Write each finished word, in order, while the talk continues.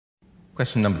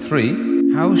Question number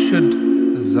 3. How should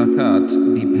Zakat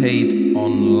be paid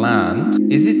on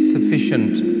land? Is it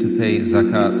sufficient to pay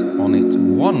Zakat on it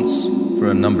once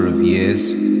for a number of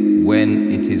years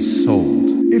when it is sold?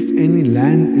 If any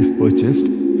land is purchased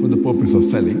for the purpose of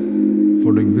selling,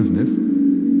 for doing business,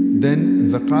 then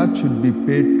Zakat should be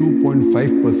paid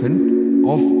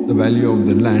 2.5% of the value of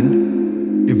the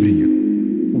land every year.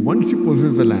 Once you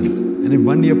possess the land and if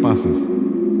 1 year passes,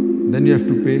 then you have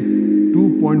to pay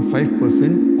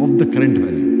 2.5% of the current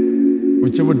value.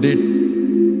 Whichever date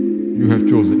you have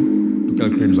chosen to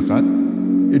calculate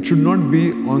Zakat, it should not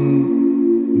be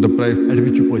on the price at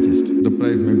which you purchased. The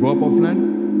price may go up of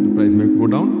land, the price may go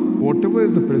down. Whatever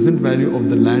is the present value of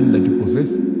the land that you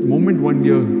possess, the moment 1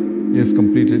 year is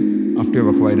completed, after you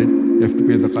have acquired it, you have to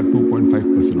pay Zakat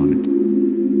 2.5% on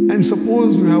it. And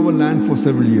suppose you have a land for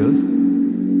several years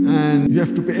and you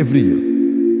have to pay every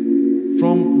year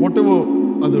from whatever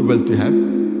other wealth you have.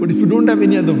 But if you don't have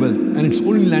any other wealth and it's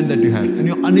only land that you have and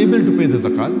you're unable to pay the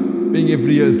Zakat, paying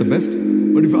every year is the best.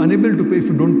 But if you're unable to pay if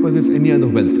you don't possess any other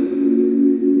wealth,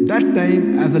 that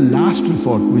time as a last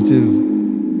resort, which is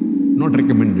not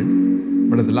recommended,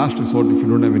 but as a last resort if you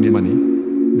don't have any money,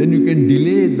 then you can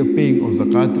delay the paying of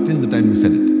Zakat till the time you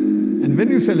sell it. And when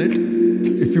you sell it,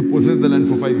 if you possess the land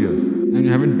for 5 years and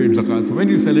you haven't paid Zakat, so when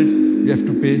you sell it, you have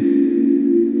to pay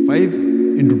 5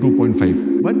 into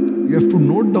 2.5. But you have to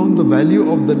note down the value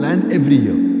of the land every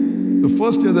year. The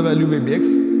first year the value may be X,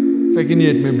 second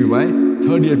year it may be Y,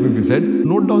 third year it may be Z.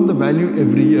 Note down the value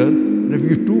every year and if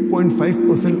you give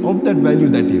 2.5% of that value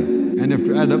that year. And you have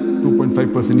to add up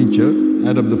 2.5% each year,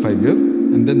 add up the 5 years,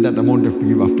 and then that amount you have to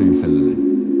give after you sell the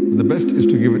land. The best is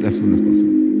to give it as soon as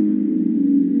possible.